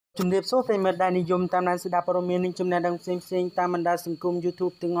ជំរាបសួរប្រិយមិត្តដែលនិយមតាមដានស្ដាប់ព័ត៌មាននិងចំណេះដឹងផ្សេងៗតាមបណ្ដាសង្គម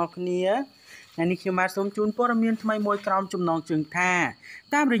YouTube ទាំងអស់គ្នាថ្ងៃនេះខ្ញុំបាទសូមជូនព័ត៌មានថ្មីមួយក្រោមចំណងជើងថា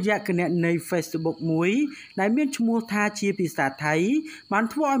តាមរយៈគណនី Facebook មួយដែលមានឈ្មោះថាជាភាសាថៃបាន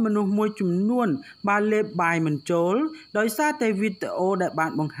ធ្វើឲ្យមនុស្សមួយចំនួនបានលេបបាយមិនចូលដោយសារតែវីដេអូដែលបា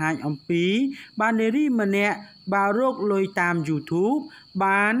នបង្ហាញអំពីបាននារីម្នាក់បានរកលុយតាម YouTube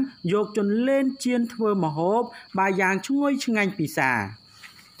បានយកចន្លេនជៀនធ្វើម្ហូបបានយ៉ាងឈ្ងុយឆ្ងាញ់ពិសា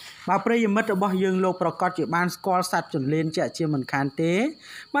បាទប្រិយមិត្តរបស់យើងលោកប្រកាសជាបានស្គាល់សត្វចន្លេនជាក់ជាមិនខានទេ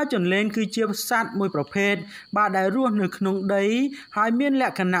បាទចន្លេនគឺជាសត្វមួយប្រភេទបាទដែលរស់នៅក្នុងដីហើយមានល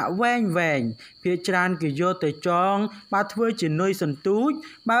ក្ខណៈវែងភាគច្រើនគេយកទៅចងបាទធ្វើជានុយសន្ទូច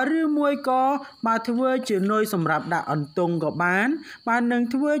បាទឬមួយក៏បាទធ្វើជានុយសម្រាប់ដាក់អន្ទង់ក៏បានបាទនឹង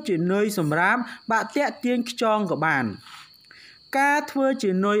ធ្វើជានុយសម្រាប់បាទតាក់ទាញខ្យងក៏បានការធ្វើ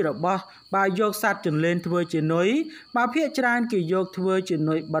ជានុយរបស់បាទយកសត្វចន្លេនធ្វើជានុយបាទភាគច្រើនគេយកធ្វើជា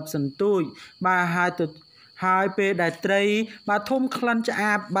នុយបិទសន្ទូចបាទហើយពេលដែលត្រីបាទធំក្លិនឆ្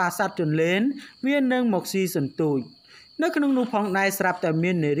អាបបាទសត្វចន្លេនវានឹងមកស៊ីសន្ទូចនៅក្នុងនោះផងដែរស្រាប់តែ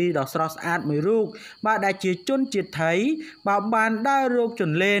មាននារីដ៏ស្រស់ស្អាតមួយរូបបាទដែលជាជនជាតិថៃបាទបានដើររកច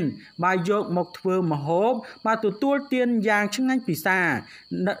ន្លេនបាទយកមកធ្វើម្ហូបបាទទទួលទានយ៉ាងឆ្ងាញ់ពិសា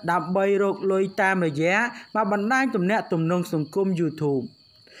ដើម្បីរកលុយតាមរយៈបាទបណ្ដាញទំនាក់ទំនងសង្គម YouTube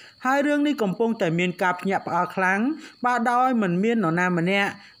ហើយរឿងនេះកំពុងតែមានការភ្ញាក់ផ្អើលខ្លាំងបាទដោយមិនមាននរណាម្នា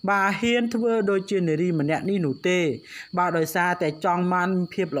ក់បាទហ៊ានធ្វើដូចជានារីម្នាក់នេះនោះទេបាទដោយសារតែចង់បាន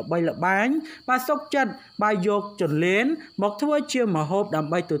ភាពល្បីល្បាញបាទសុកចិត្តបាទយកចន្លេនមកធ្វើជាម្ហូបដើ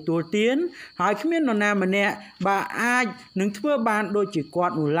ម្បីទទួលទានហើយគ្មាននរណាម្នាក់បាទអាចនឹងធ្វើបានដូចជាគា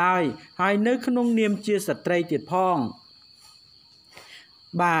ត់នោះឡើយហើយនៅក្នុងនាមជាស្ត្រីទៀតផង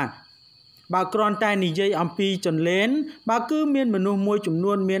បាទគ្រាន់តែនិយាយអំពីចន្លេនបាទគឺមានមនុស្សមួយចំ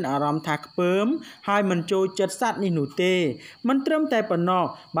នួនមានអារម្មណ៍ថាខ្ពើមហើយមិនចូលចិត្តសត្វនេះនោះទេមិនត្រឹមតែប៉ុណ្ណោះ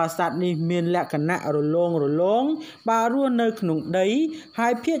បាទសត្វនេះមានលក្ខណៈរលោងបាទរស់នៅក្នុងដីហើ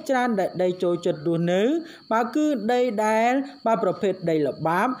យភាគច្រើនដែលដីចូលចិត្តរស់នៅបាទគឺដីដែលបាទប្រភេទដីល្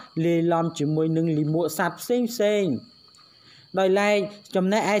បាប់លាយឡំជាមួយនឹងលិមួកសត្វផ្សេងដោយឡែកចំ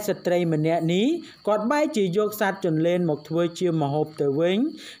ណែកឯស្ត្រីម្នាក់នេះគាត់បែរជាយកសត្វចន្លេនមកធ្វើជាម្ហូបទៅវិញ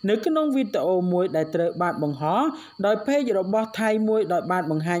នៅក្នុងវីដេអូមួយដែលត្រូវបានបង្ហោះដោយเพจរបស់ថៃមួយដោយបាន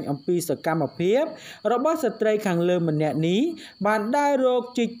បង្ហាញអំពីសកម្មភាពរបស់ស្ត្រីខាងលើម្នាក់នេះបានដើររក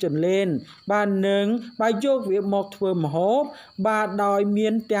ជីកចន្លេនបាននឹងបាទយកវាមកធ្វើម្ហូបបាទដោយមា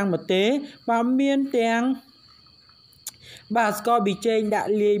នទាំងម្ទេសបាទមានទាំងបាទស្ករប៊ីចេងដាក់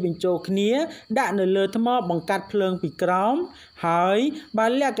លាយបញ្ចូលគ្នាដាក់នៅលើថ្មបង្កាត់ភ្លើងពីក្រោមហើយបា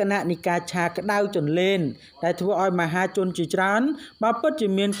ទលក្ខណៈនៃការឆាក្តៅចន្លេនដែលធ្វើឲ្យមហាជនជាច្រើនបាទពិតជា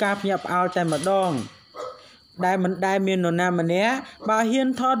មានការភ្ញាក់ផ្អើលតែម្ដងដែលមិនដែលមាននរណាម្នាក់បាទហ៊ាន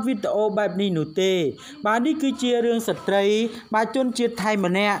ថតវីដេអូបែបនេះនោះទេបាទនេះគឺជារឿងស្ត្រីបាទជនជាតិថៃ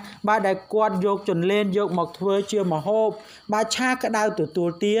ម្នាក់បាទដែលគាត់យកចន្លេនយកមកធ្វើជាម្ហូបបាទឆាក្តៅទទួល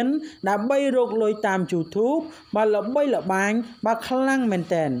ទានដើម្បីរកលុយតាម YouTube បាទល្បីល្បាញបាទខ្លាំងមែន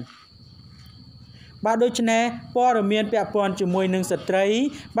តើបាទដូច្នេះព័ត៌មានពាក់ព័ន្ធជាមួយនឹងស្ត្រី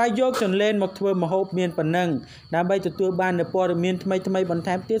បាទយកចន្លេនមកធ្វើម្ហូបមានប៉ុណ្ណឹងដើម្បីទទួលបាននូវព័ត៌មានថ្មីបន្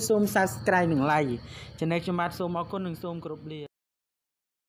ថែមទៀតសូម Subscribe និង Like ចំណែកខ្ញុំបាទសូមអរគុណនិងសូមគោរពលា